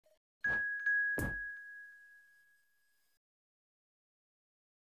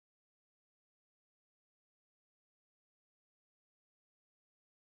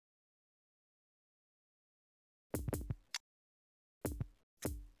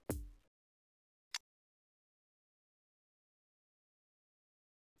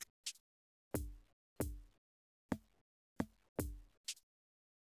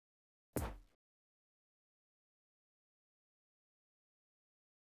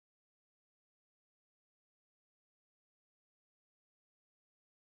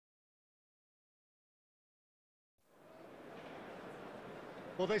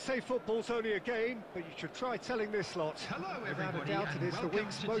Well, they say football's only a game, but you should try telling this lot. Hello, Without a everybody, doubt, it and is the welcome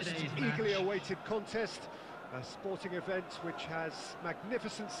week's to most today's eagerly match. awaited contest. A sporting event which has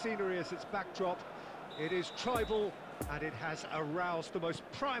magnificent scenery as its backdrop. It is tribal, and it has aroused the most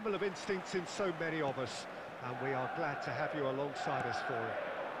primal of instincts in so many of us. And we are glad to have you alongside us for it.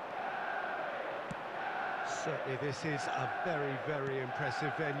 Certainly this is a very, very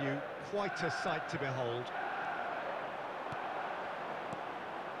impressive venue. Quite a sight to behold.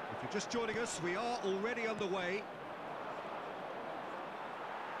 If you're just joining us, we are already underway.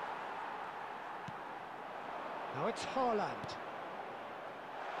 Now it's Haaland.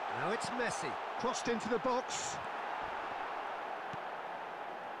 Now it's Messi. Crossed into the box.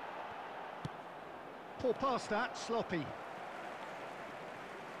 Poor pass that, sloppy.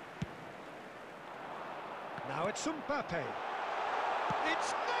 Now it's Mbappe.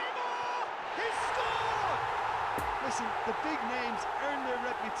 It's Neymar! He's scored! Listen, the big names earn their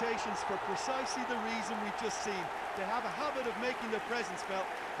reputations for precisely the reason we've just seen. They have a habit of making their presence felt,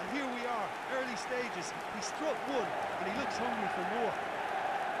 and here we are, early stages. He struck one, and he looks hungry for more.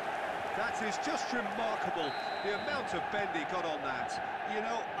 That is just remarkable, the amount of bend he got on that. You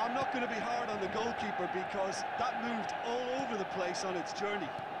know, I'm not going to be hard on the goalkeeper because that moved all over the place on its journey.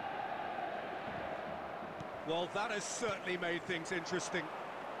 Well, that has certainly made things interesting.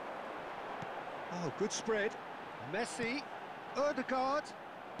 Oh, good spread. Messi, Odegaard.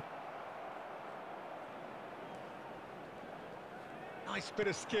 Nice bit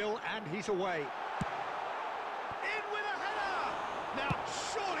of skill, and he's away. In with a header! Now,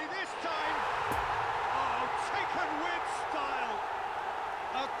 surely this time... Oh, taken with style!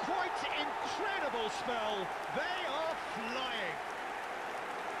 A quite incredible spell. They are flying.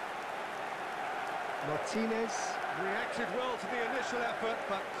 Martinez reacted well to the initial effort,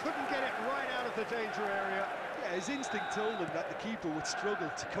 but couldn't get it right out of the danger area. Yeah, his instinct told him that the keeper would struggle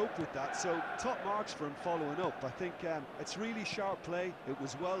to cope with that, so top marks for him following up. I think it's really sharp play, it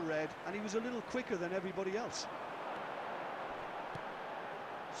was well read, and he was a little quicker than everybody else.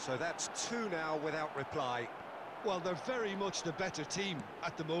 So that's two now without reply. Well, they're very much the better team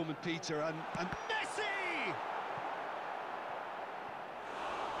at the moment, Peter, and... Messi!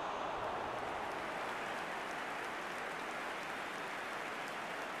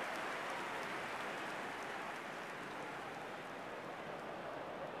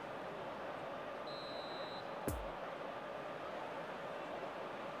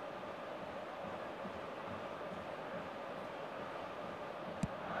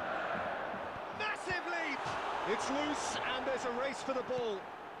 It's loose, and there's a race for the ball.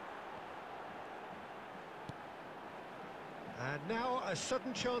 And now a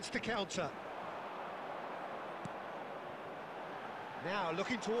sudden chance to counter. Now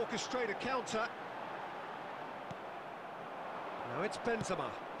looking to orchestrate a counter. Now it's Benzema,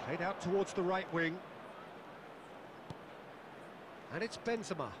 played out towards the right wing. And it's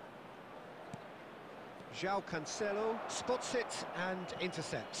Benzema. João Cancelo spots it and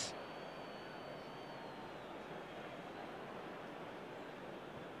intercepts.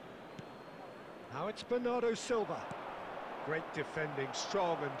 Now it's Bernardo Silva. Great defending,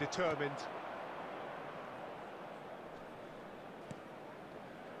 strong and determined.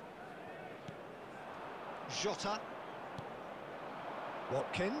 Jota.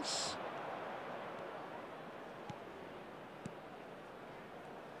 Watkins.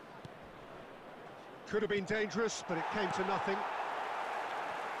 Could have been dangerous, but it came to nothing.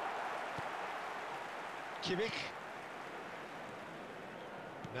 Kimmich.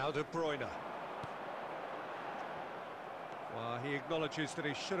 Now De Bruyne. Well, he acknowledges that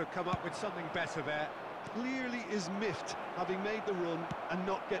he should have come up with something better there. Clearly is miffed, having made the run and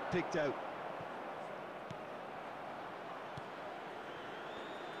not get picked out.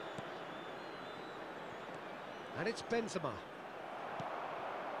 And it's Benzema.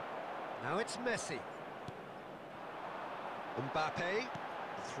 Now it's Messi. Mbappe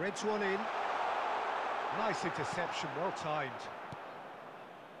threads one in. Nice interception, well timed.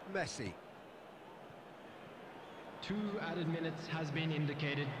 Messi. 2 added minutes has been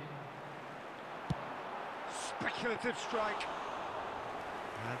indicated. Speculative strike.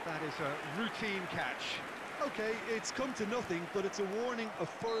 And that is a routine catch. Okay, it's come to nothing, but it's a warning of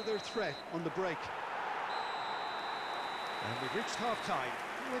further threat on the break. And we've reached half-time.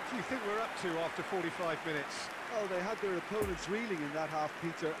 What do you think we're up to after 45 minutes? Oh, they had their opponents reeling in that half,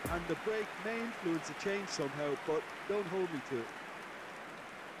 Peter, and the break may influence a change somehow, but don't hold me to it.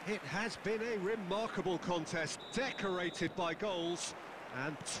 It has been a remarkable contest, decorated by goals,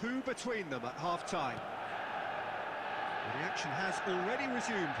 and 2 between them at half-time. The action has already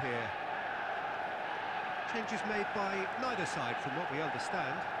resumed here. Changes made by neither side from what we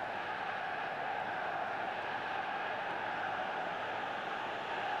understand.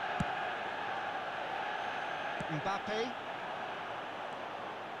 Mbappe.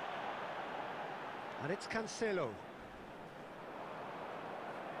 And it's Cancelo.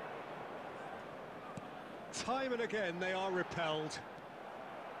 Time and again they are repelled.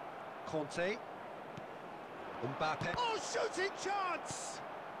 Conte. Mbappe. Oh, shooting chance!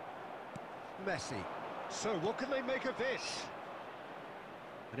 Messi. So what can they make of this?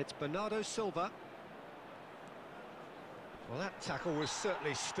 And it's Bernardo Silva. Well, that tackle was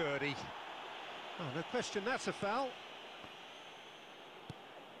certainly sturdy. Oh, no question, that's a foul.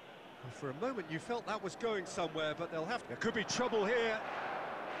 Well, for a moment you felt that was going somewhere, but they'll have to... There could be trouble here.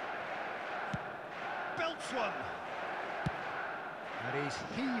 Belts one. And he's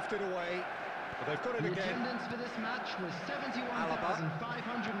heaved it away. But they've got it The again. attendance for this match was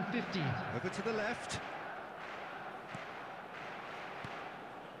 71,550. Over to the left.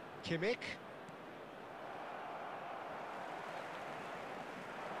 Kimmich.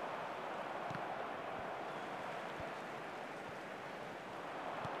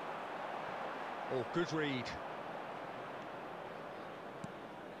 Oh, good read.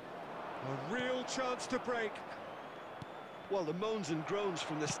 A real chance to break. Well, the moans and groans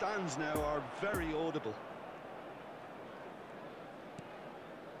from the stands now are very audible.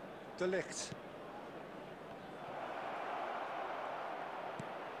 De Ligt.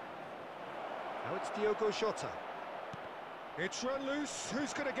 Now it's Diogo Jota. It's run loose.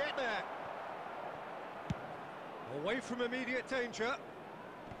 Who's going to get there? Away from immediate danger.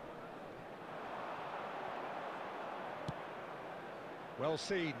 Well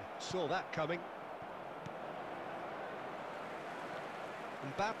seen. Saw that coming.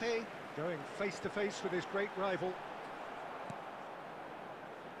 Mbappe going face-to-face with his great rival.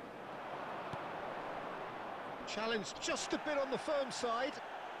 Challenged just a bit on the firm side.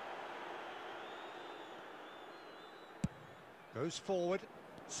 Goes forward.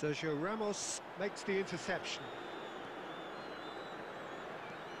 Sergio Ramos makes the interception.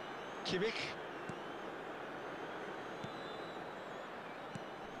 Kimmich.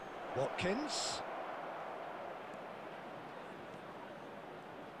 Watkins.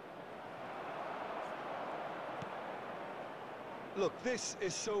 Look, this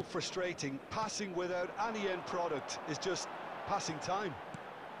is so frustrating. Passing without any end product is just passing time.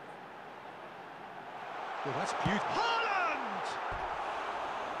 Well, that's beautiful. Haaland!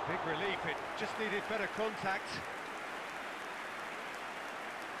 Big relief, it just needed better contact.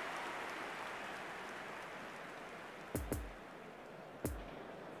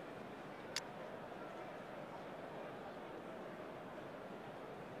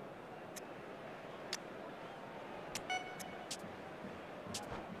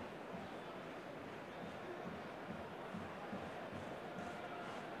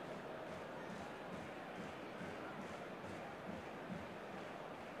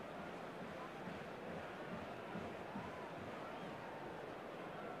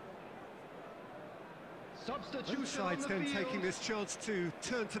 Substitution Both sides on the then field. taking this chance to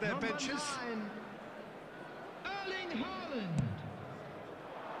turn to their Number benches. 9, Erling Haaland.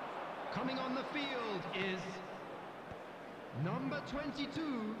 Coming on the field is number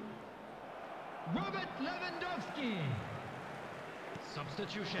 22, Robert Lewandowski.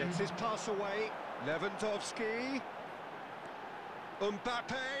 Substitution. Gets his pass away. Lewandowski.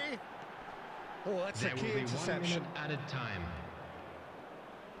 Mbappe. Oh, that's There a will key be 1 interception. minute added time.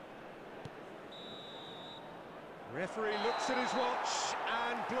 Referee looks at his watch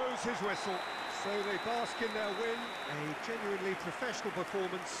and blows his whistle. So they bask in their win, a genuinely professional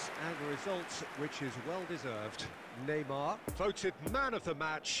performance and a result which is well deserved. Neymar voted man of the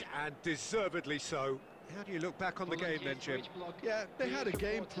match and deservedly so. How do you look back on the game then, Jim? Yeah, they had a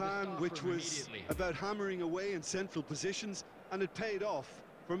game plan which was about hammering away in central positions, and it paid off.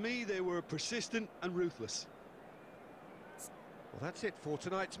 For me, they were persistent and ruthless. Well, that's it for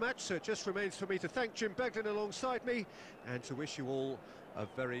tonight's match, so it just remains for me to thank Jim Beglin alongside me and to wish you all a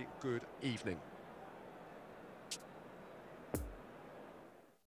very good evening.